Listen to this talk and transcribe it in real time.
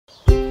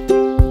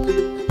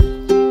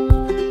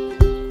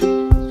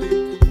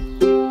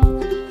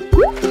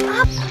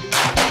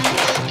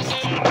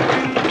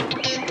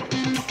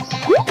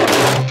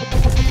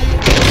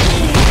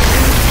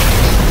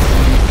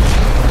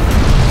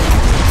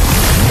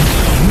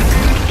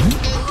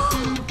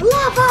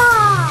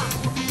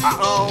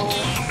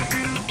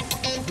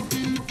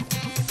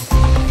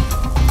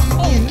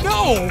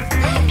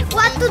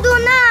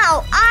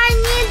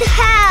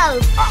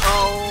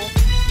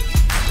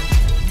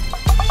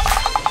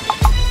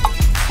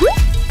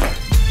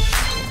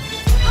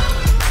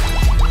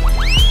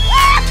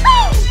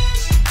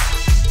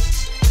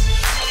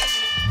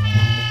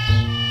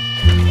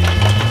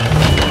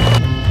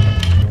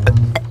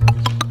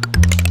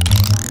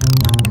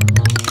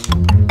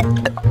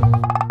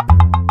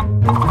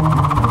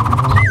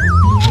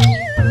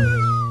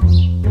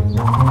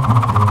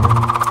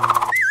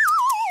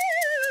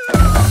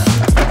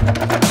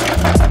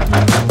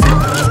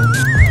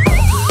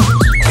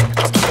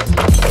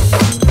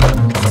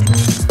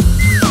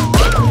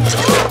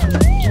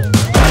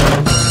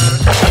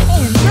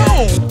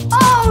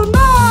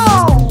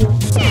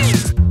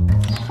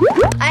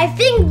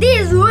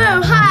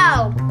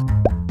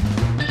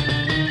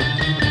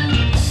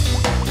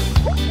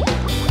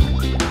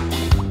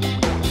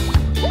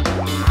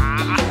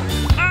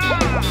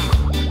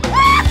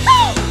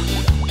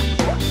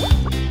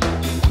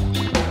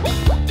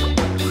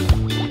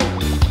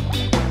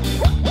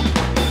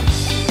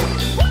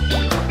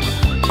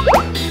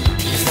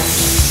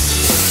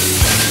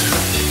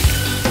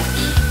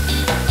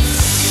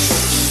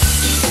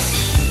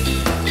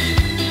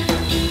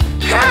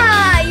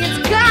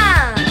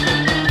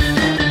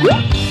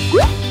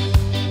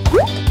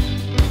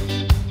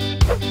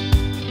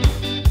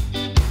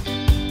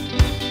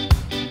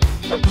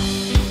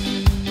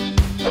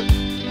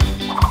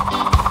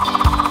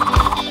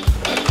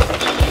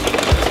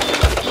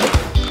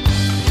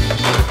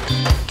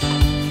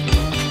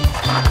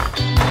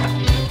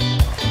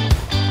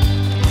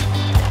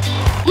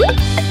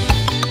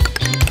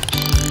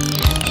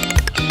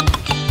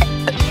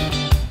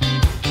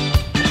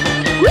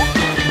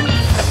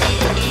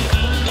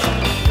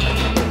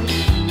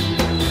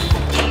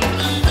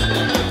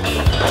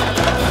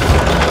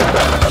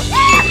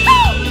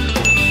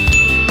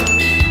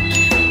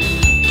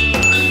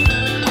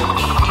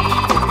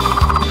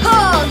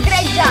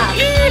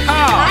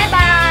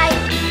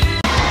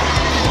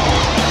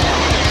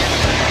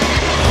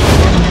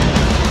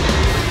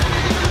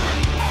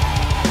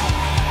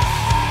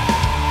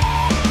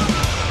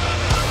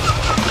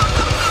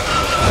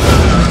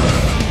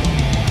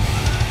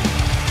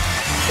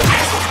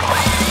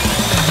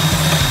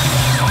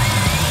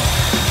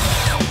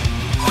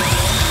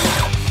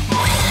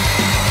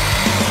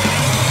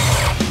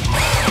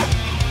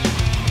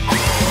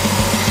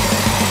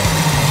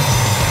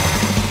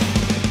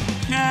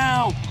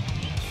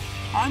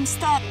I'm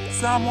stuck.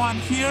 Someone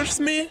hears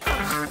me?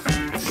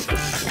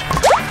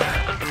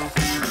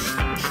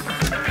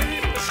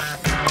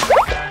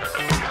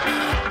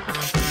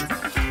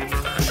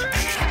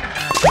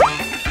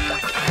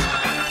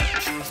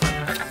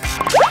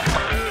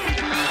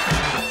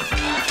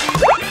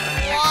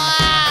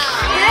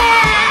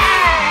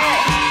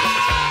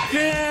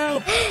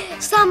 Help!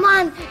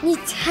 Someone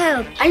needs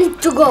help. I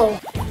need to go.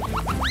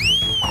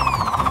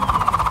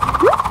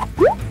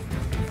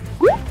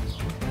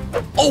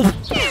 Oh!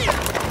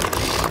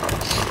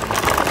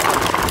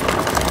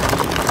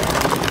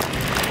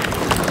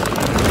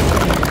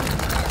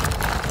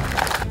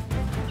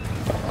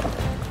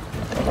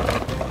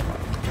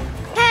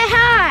 Hey,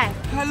 hi!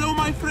 Hello,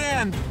 my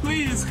friend.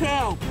 Please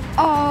help.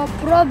 Oh,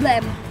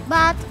 problem.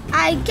 But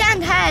I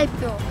can't help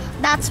you.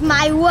 That's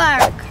my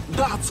work.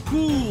 That's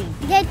cool.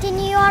 Get in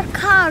your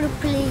car,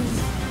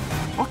 please.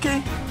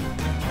 Okay.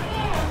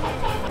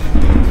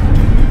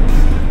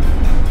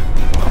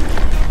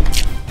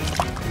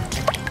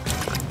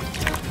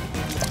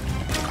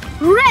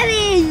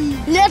 Ready!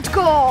 Let's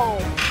go!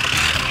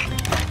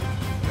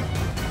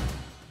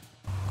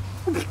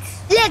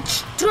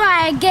 Let's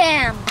try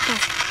again.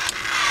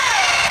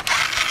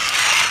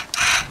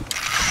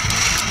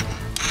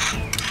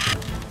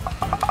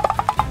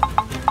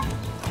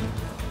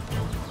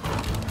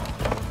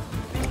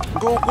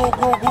 Go, go,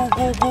 go, go,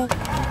 go, go.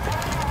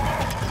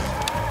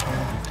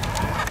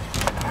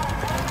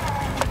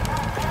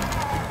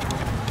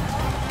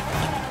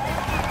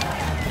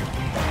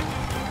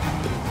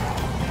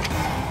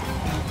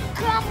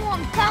 Come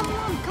on, come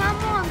on, come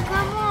on,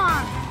 come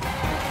on.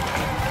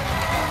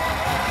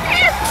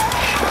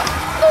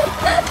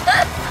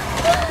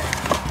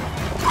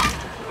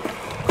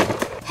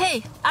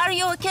 Hey, are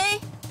you okay?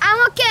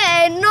 I'm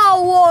okay,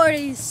 no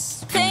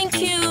worries. Thank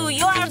you,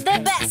 you are the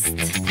best.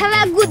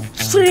 Have a good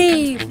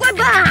trip.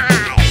 Bye-bye.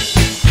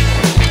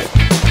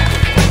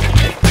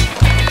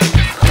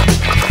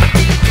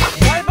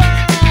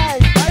 Bye-bye.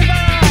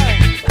 Bye-bye.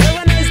 Have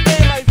a nice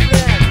day, my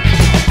friend.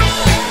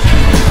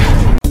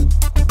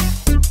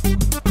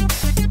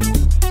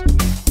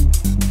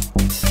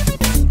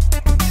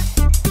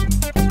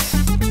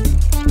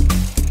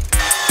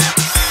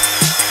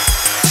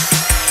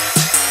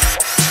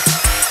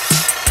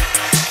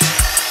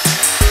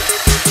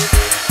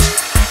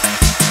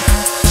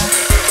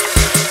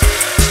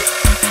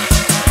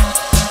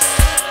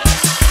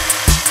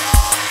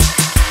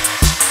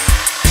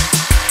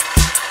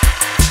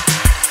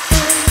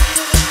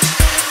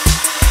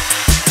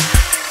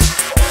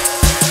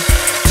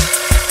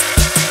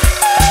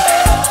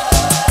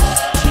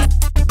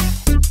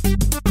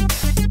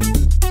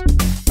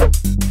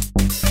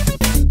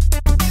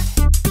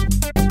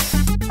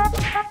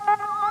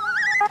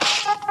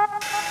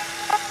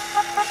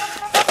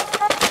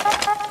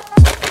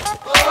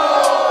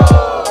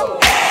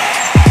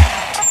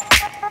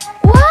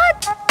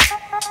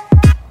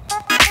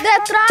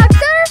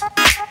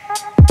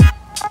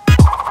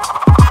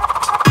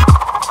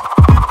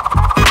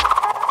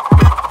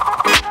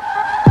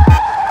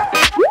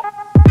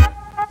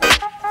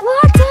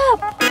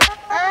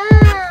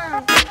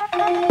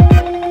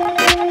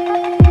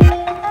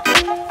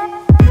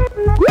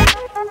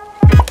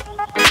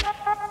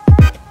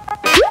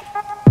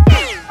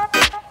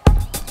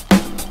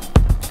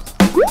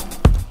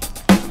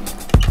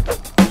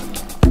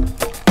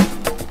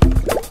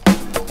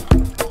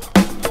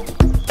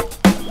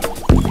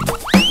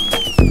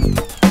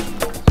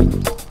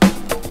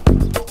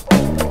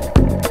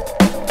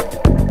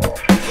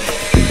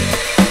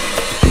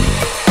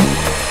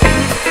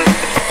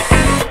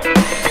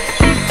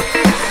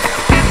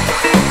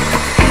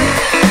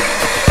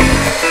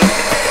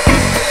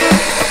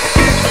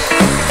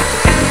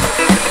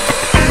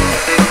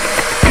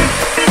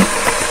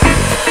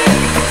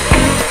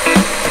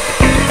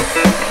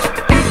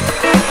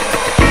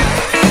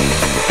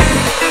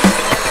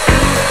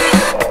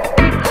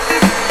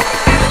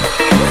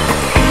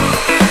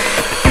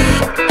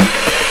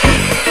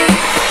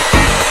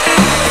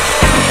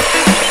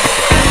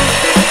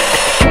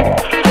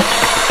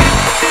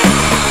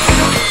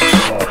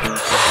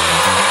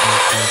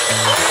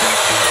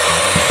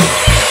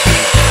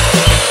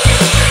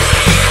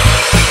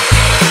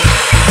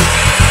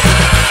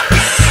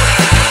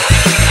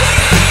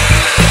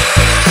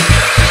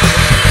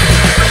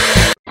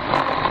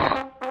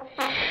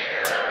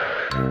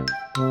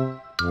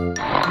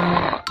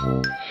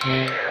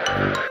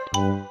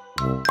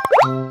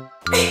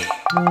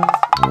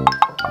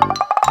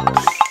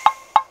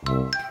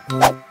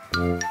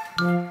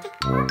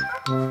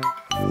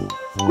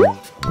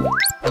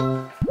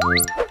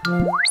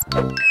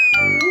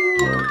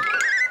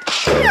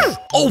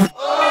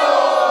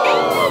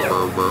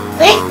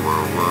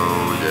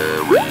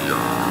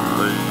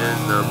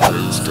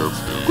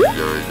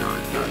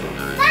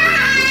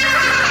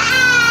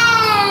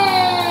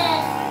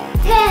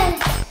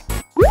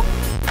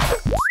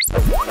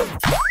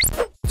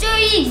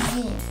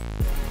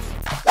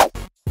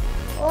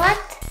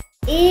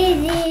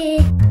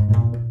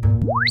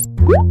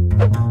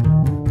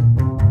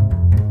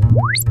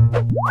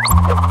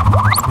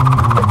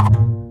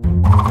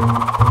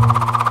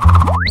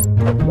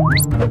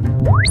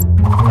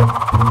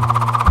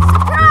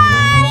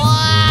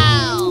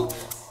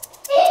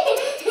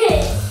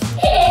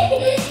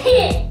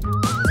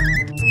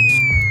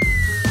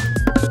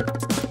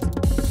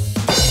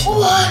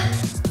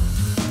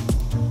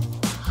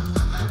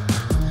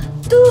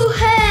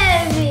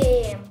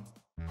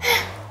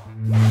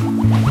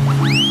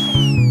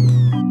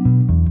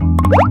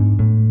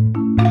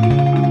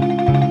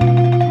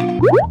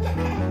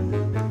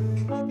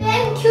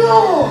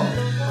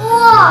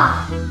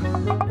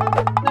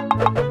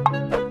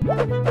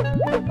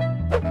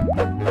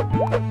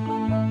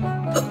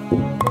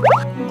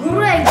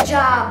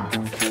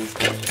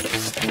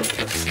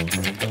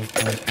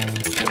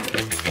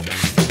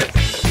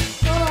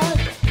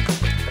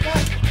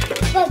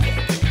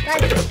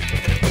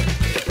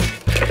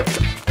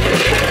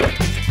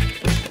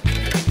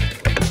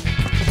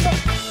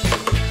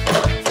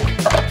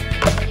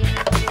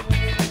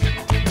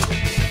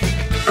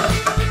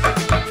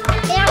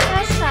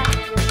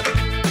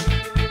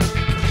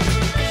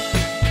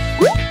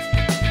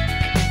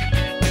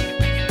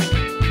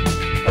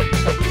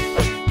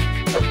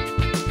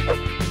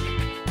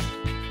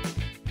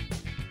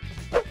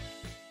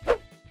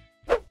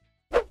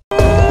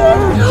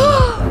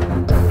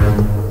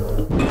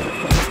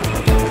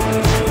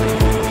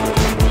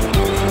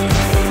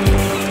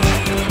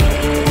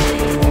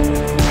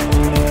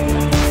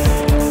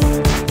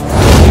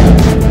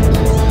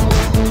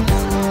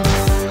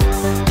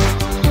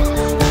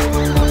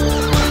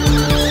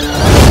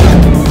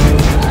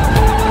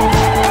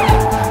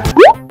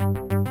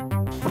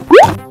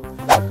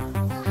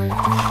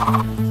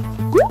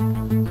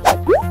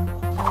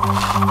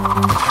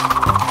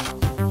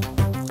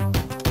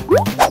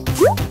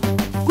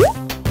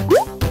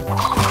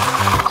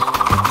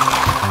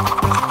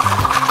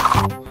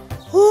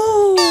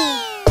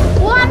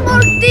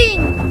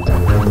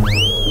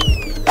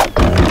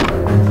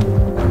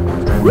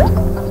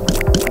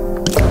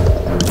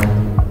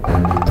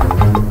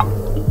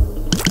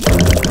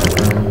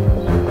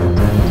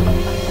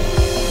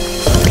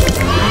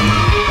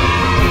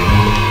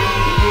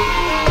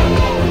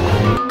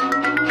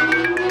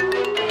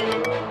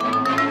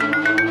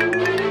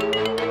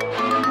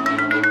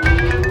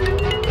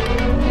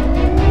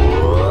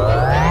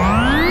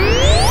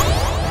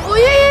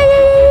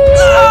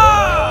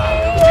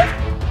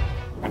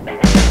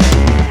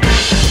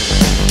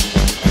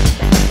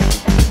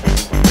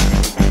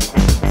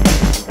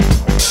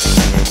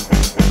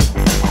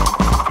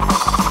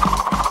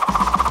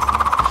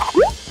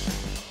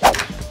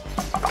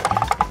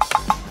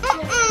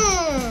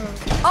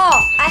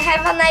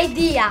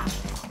 idea.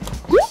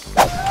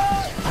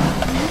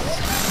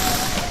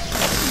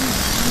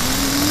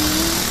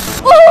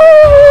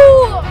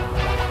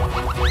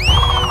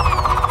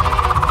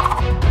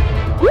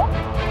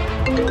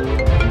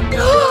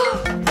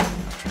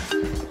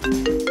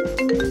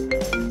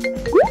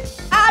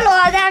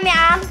 Hello,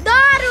 Damian.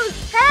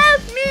 Darius,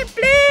 help me,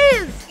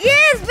 please.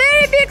 Yes,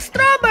 very big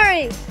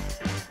strawberry.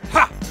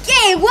 Ha!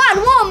 Okay, one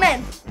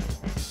moment.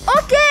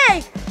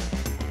 Okay.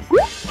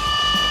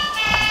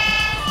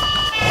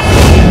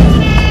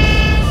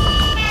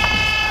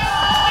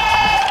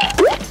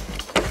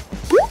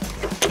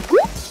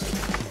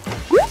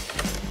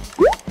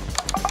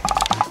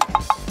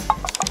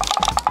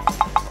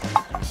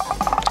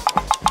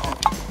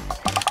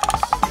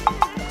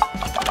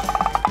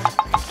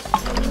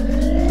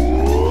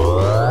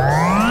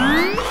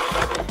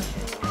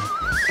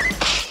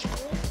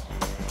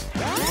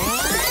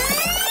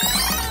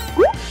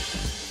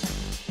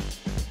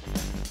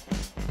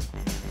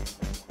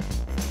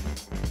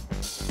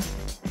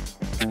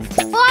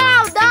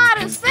 Wow,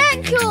 Darius,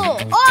 thank you!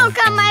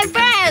 Welcome, my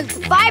friends!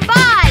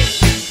 Bye-bye!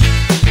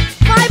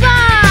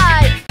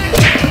 Bye-bye!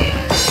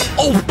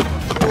 Oh!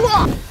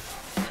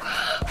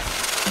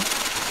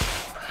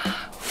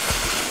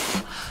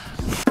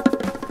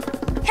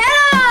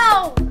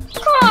 Hello!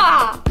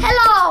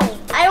 Hello!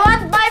 I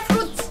want buy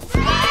fruits.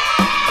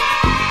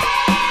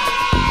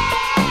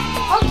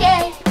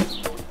 Okay.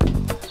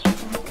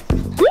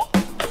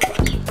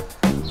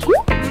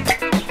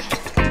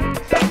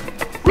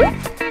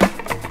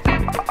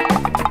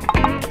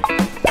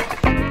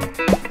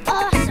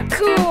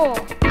 Cool.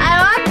 I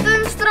want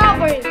some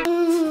strawberries.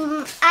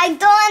 I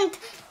don't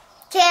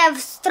have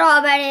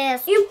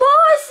strawberries.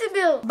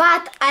 Impossible.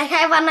 But I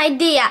have an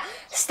idea.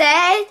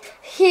 Stay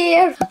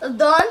here.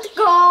 Don't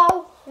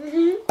go. 5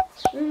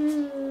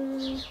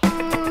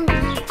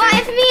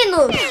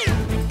 minutes.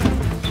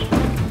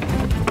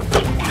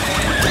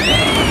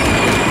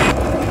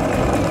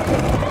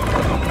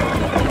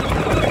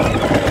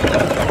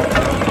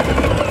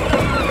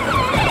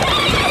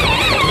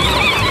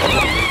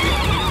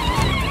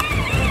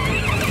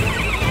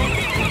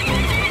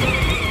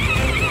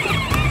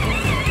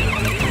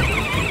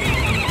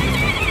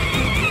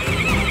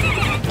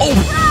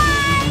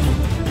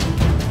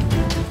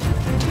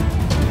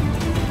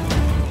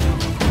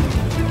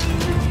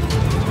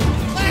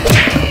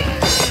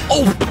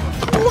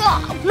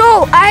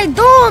 No, I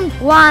don't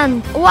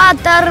want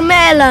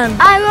watermelon.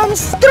 I want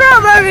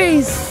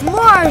strawberries.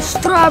 More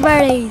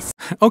strawberries.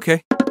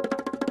 Okay.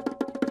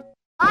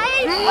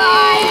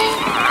 Bye.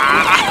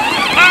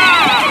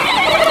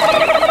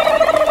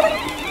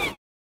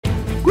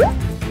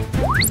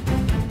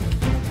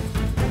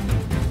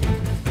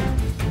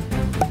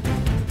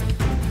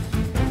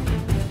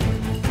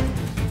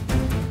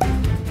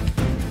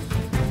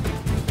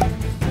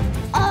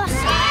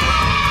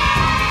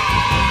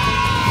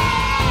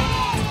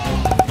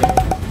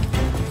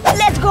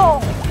 Let's go!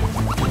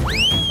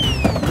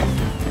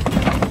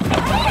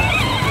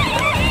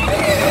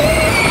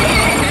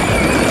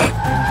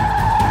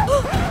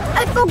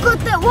 I forgot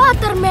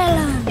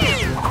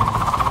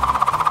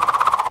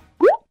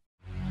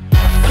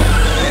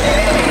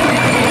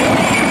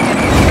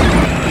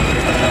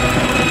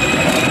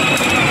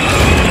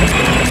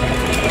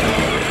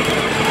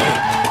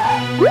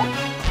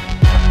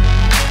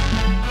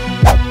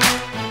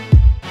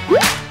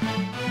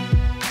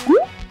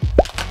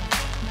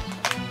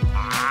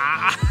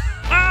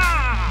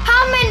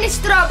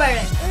strawberry.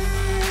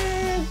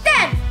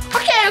 10.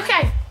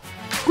 Okay.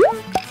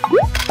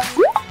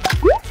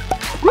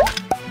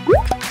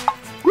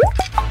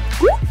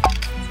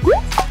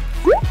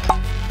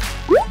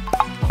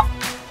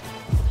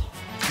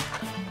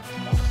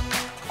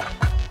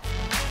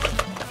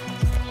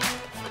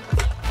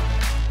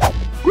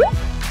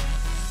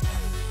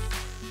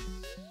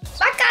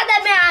 Пока,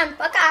 Дамиан,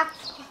 пока.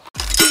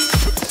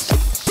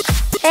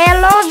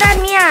 Hello,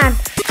 Дамиан.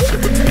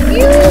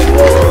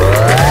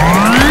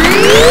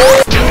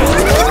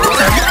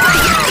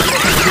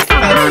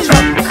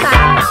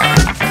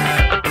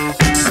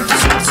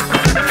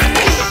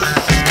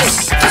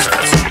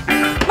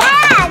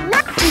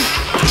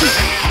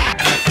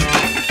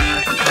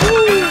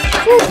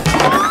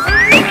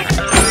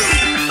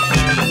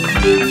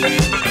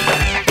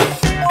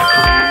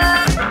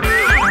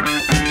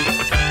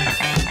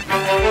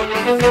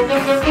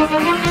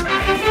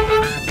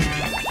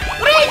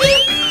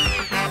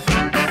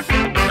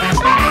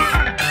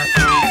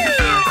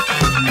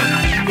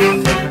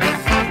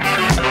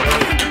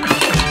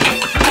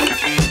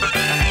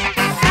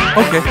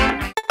 Okay.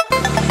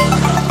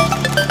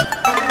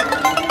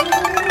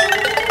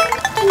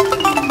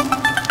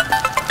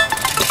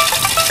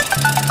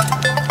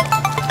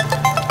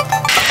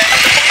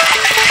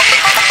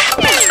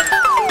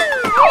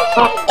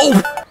 Oh!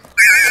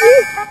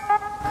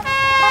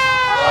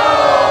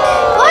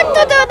 What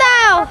to do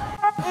now?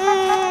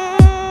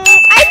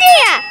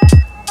 Idea!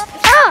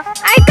 Oh,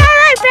 I got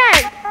my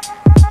plan.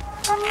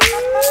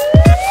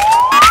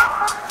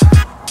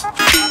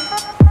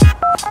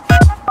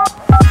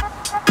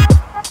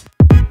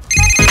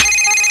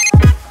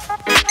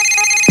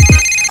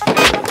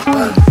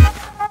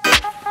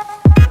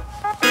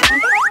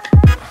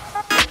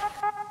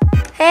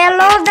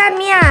 Hello,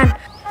 Damian.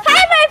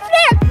 Hi, my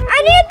friend. I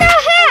need your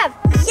help.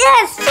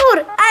 Yes,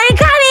 sure. I'm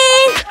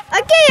coming.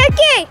 Okay.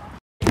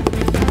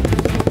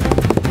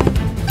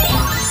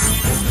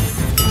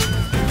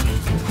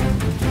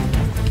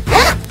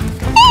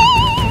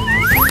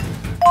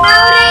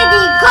 Now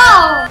ready, go.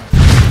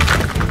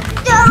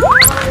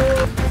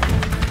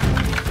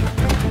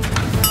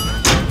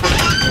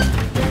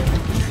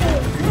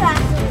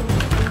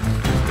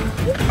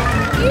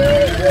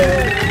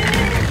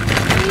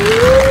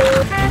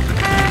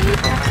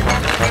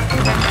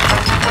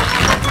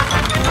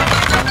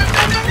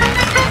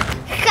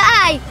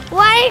 Hi,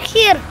 why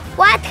here?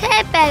 What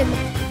happened?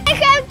 I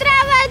have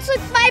troubles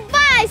with my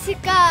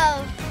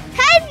bicycle.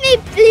 Help me,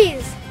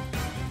 please.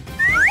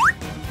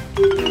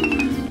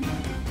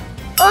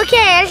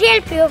 Okay, I'll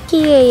help you.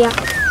 Here.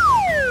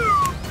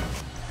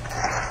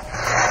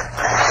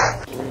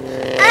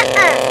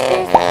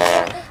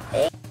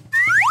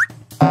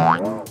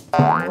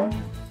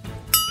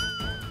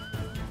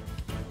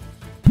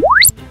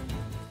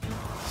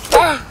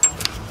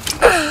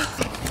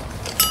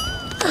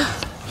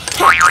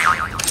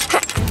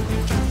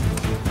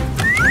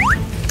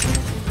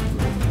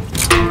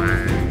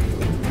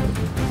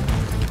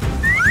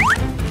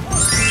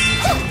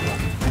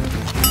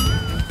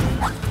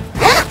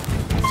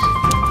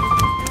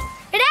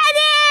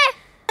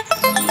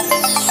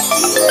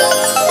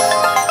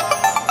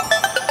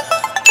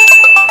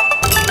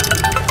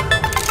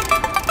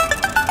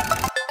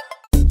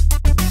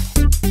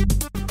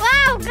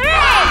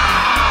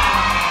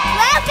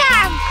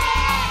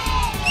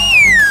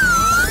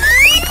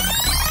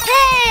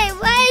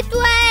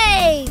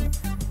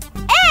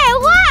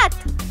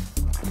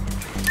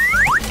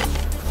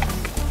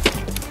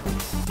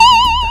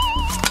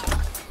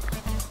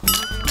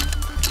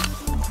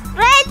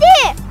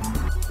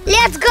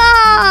 Let's go!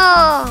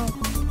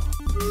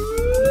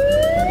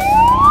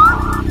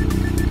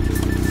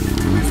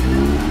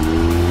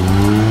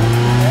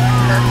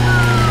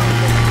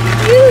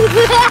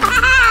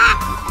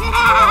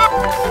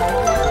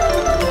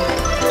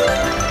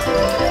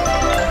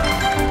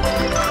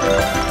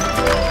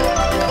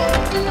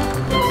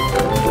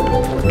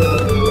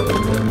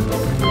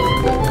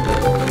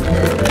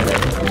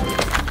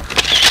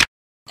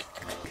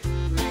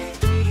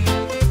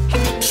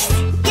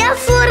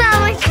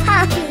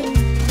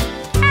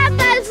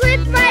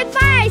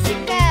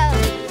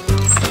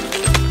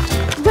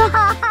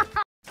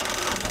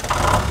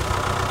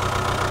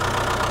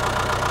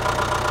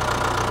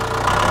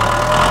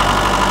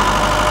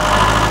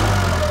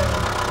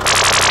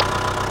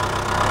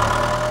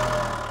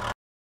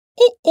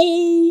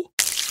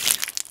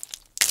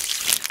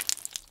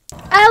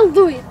 I'll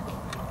do it.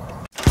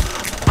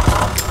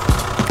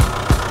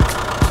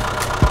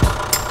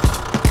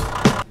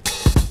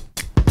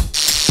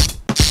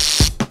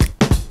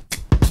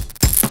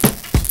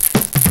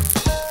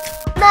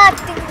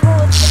 Nothing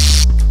good.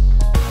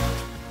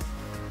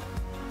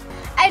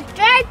 I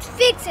tried to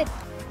fix it.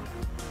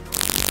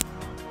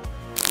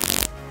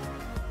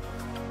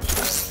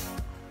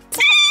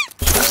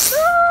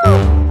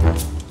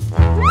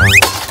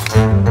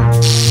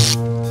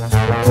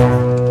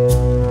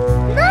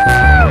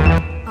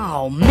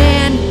 Oh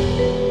man!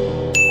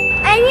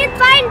 I need to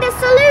find the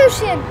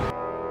solution.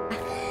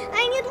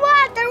 I need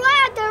water.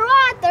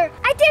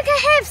 I think I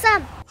have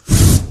some.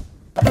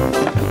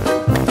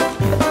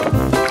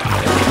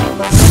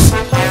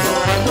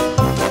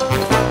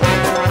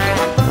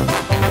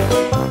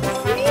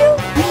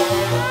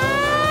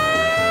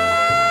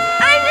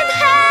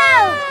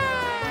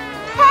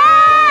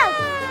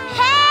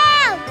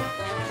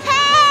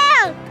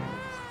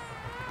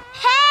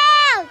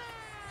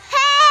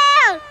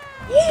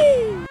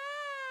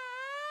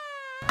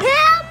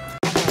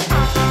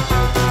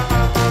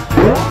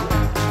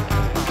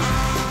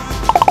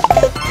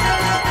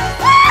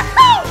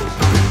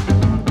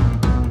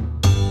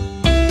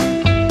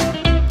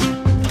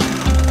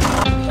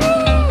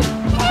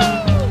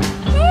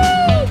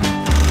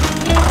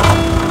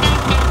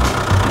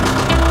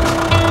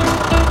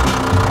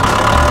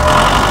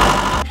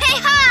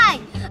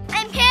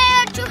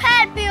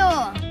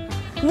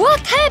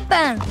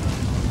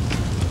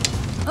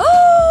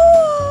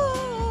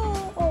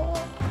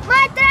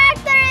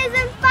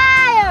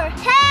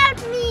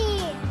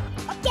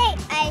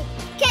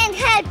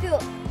 help you.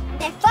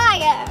 The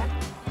fire.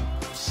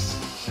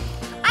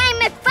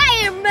 I'm a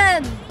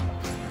fireman.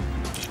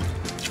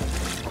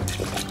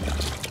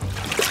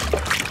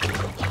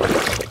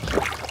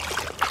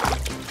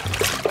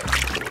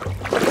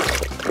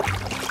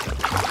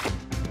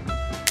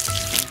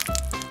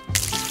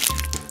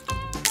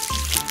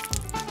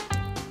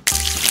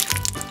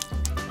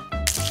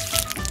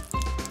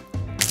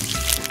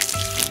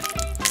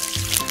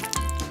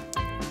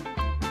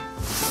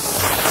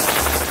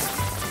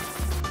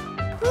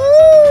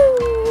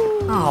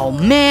 Oh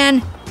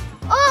man.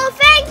 Oh,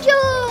 thank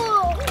you!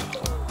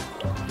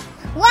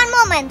 One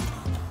moment.